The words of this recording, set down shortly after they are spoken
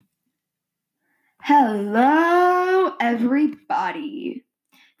Hello, everybody.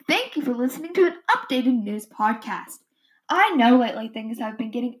 Thank you for listening to an updated news podcast. I know lately things have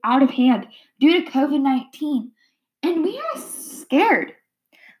been getting out of hand due to COVID 19, and we are scared.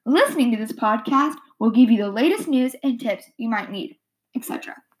 Listening to this podcast will give you the latest news and tips you might need,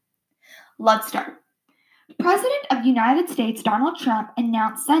 etc. Let's start. President of the United States Donald Trump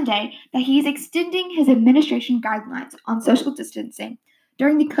announced Sunday that he is extending his administration guidelines on social distancing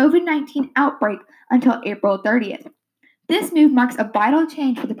during the COVID 19 outbreak until April 30th. This move marks a vital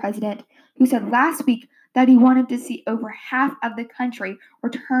change for the president, who said last week that he wanted to see over half of the country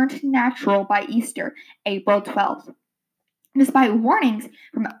return to natural by Easter, April 12th. Despite warnings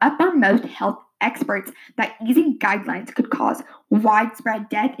from uppermost health experts that easing guidelines could cause widespread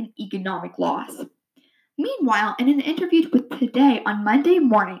death and economic loss. Meanwhile, in an interview with Today on Monday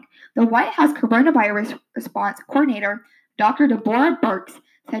morning, the White House coronavirus response coordinator, Dr. Deborah Birx,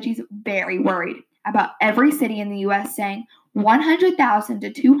 said she's very worried about every city in the U.S., saying 100,000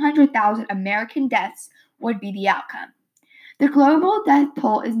 to 200,000 American deaths would be the outcome. The global death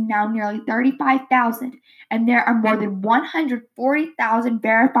toll is now nearly 35,000, and there are more than 140,000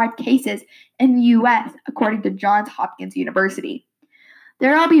 verified cases in the U.S., according to Johns Hopkins University.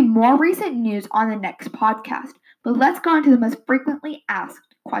 There will be more recent news on the next podcast, but let's go on to the most frequently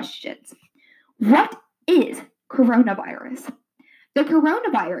asked questions. What is coronavirus? The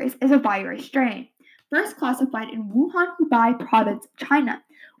coronavirus is a virus strain, first classified in Wuhan, Hubei province, China,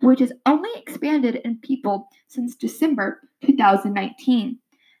 which has only expanded in people since December 2019.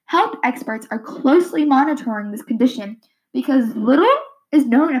 Health experts are closely monitoring this condition because little is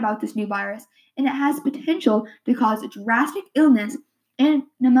known about this new virus, and it has potential to cause drastic illness and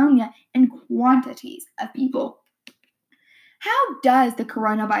pneumonia in quantities of people. How does the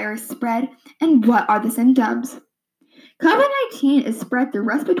coronavirus spread, and what are the symptoms? COVID-19 is spread through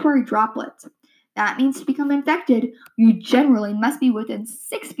respiratory droplets. That means to become infected, you generally must be within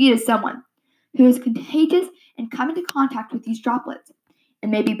 6 feet of someone who is contagious and come into contact with these droplets. It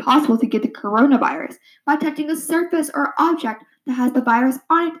may be possible to get the coronavirus by touching a surface or object that has the virus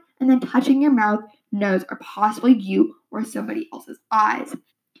on it and then touching your mouth, nose, or possibly you or somebody else's eyes.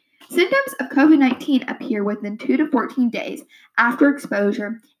 Symptoms of COVID-19 appear within 2 to 14 days after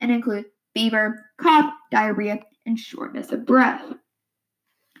exposure and include fever, cough, diarrhea, and shortness of breath.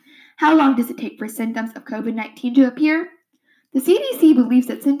 How long does it take for symptoms of COVID-19 to appear? The CDC believes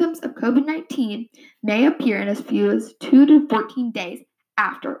that symptoms of COVID-19 may appear in as few as 2 to 14 days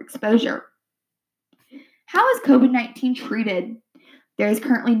after exposure. How is COVID-19 treated? There is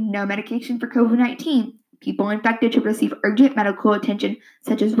currently no medication for COVID-19. People infected should receive urgent medical attention,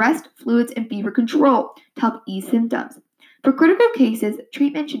 such as rest, fluids, and fever control, to help ease symptoms. For critical cases,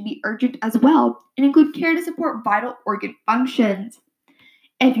 treatment should be urgent as well and include care to support vital organ functions.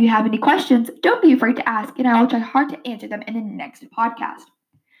 If you have any questions, don't be afraid to ask, and I will try hard to answer them in the next podcast.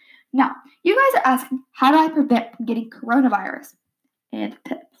 Now, you guys are asking, how do I prevent from getting coronavirus? And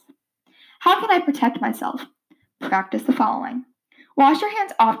tips. How can I protect myself? Practice the following. Wash your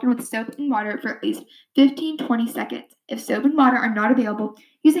hands often with soap and water for at least 15-20 seconds. If soap and water are not available,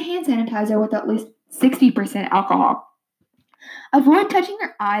 use a hand sanitizer with at least 60% alcohol. Avoid touching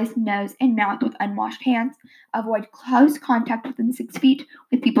your eyes, nose, and mouth with unwashed hands. Avoid close contact within 6 feet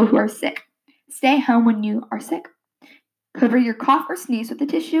with people who are sick. Stay home when you are sick. Cover your cough or sneeze with a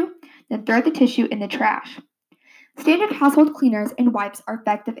tissue, then throw the tissue in the trash. Standard household cleaners and wipes are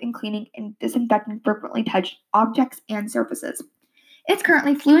effective in cleaning and disinfecting frequently touched objects and surfaces. It's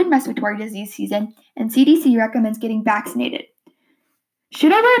currently flu and respiratory disease season, and CDC recommends getting vaccinated.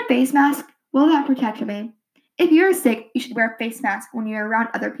 Should I wear a face mask? Will that protect me? If you are sick, you should wear a face mask when you are around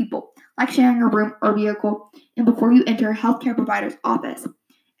other people, like sharing a room or vehicle, and before you enter a healthcare provider's office.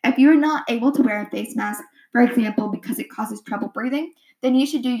 If you are not able to wear a face mask, for example, because it causes trouble breathing, then you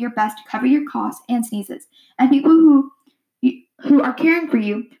should do your best to cover your coughs and sneezes, and people who are caring for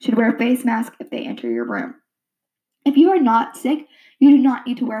you should wear a face mask if they enter your room. If you are not sick, you do not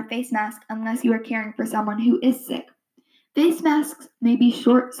need to wear a face mask unless you are caring for someone who is sick. Face masks may be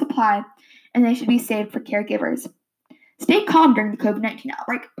short supply, and they should be saved for caregivers. Stay calm during the COVID-19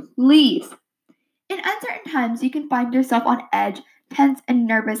 outbreak, please. In uncertain times, you can find yourself on edge, tense, and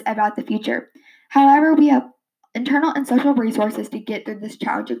nervous about the future. However, we have internal and social resources to get through this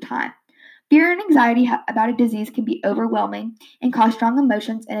challenging time. Fear and anxiety about a disease can be overwhelming and cause strong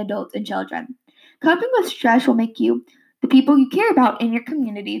emotions in adults and children. Coping with stress will make you, the people you care about in your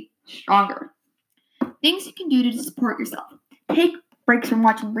community, stronger. Things you can do to support yourself. Take breaks from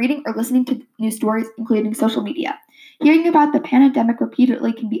watching, reading, or listening to news stories, including social media. Hearing about the pandemic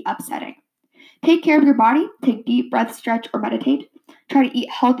repeatedly can be upsetting. Take care of your body. Take deep breaths, stretch, or meditate. Try to eat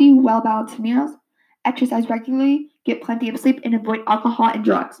healthy, well-balanced meals. Exercise regularly, get plenty of sleep, and avoid alcohol and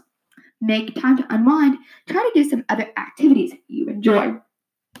drugs. Make time to unwind. Try to do some other activities you enjoy.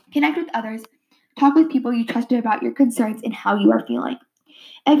 Connect with others. Talk with people you trust about your concerns and how you are feeling.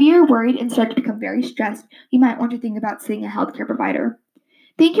 If you're worried and start to become very stressed, you might want to think about seeing a healthcare provider.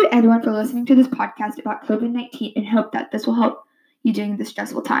 Thank you, everyone, for listening to this podcast about COVID-19 and hope that this will help you during this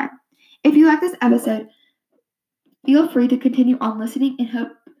stressful time. If you like this episode, feel free to continue on listening and hope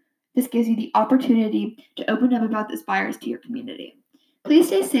this gives you the opportunity to open up about this virus to your community. Please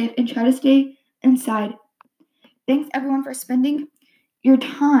stay safe and try to stay inside. Thanks, everyone, for spending your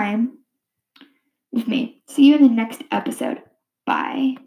time with me. See you in the next episode. Bye.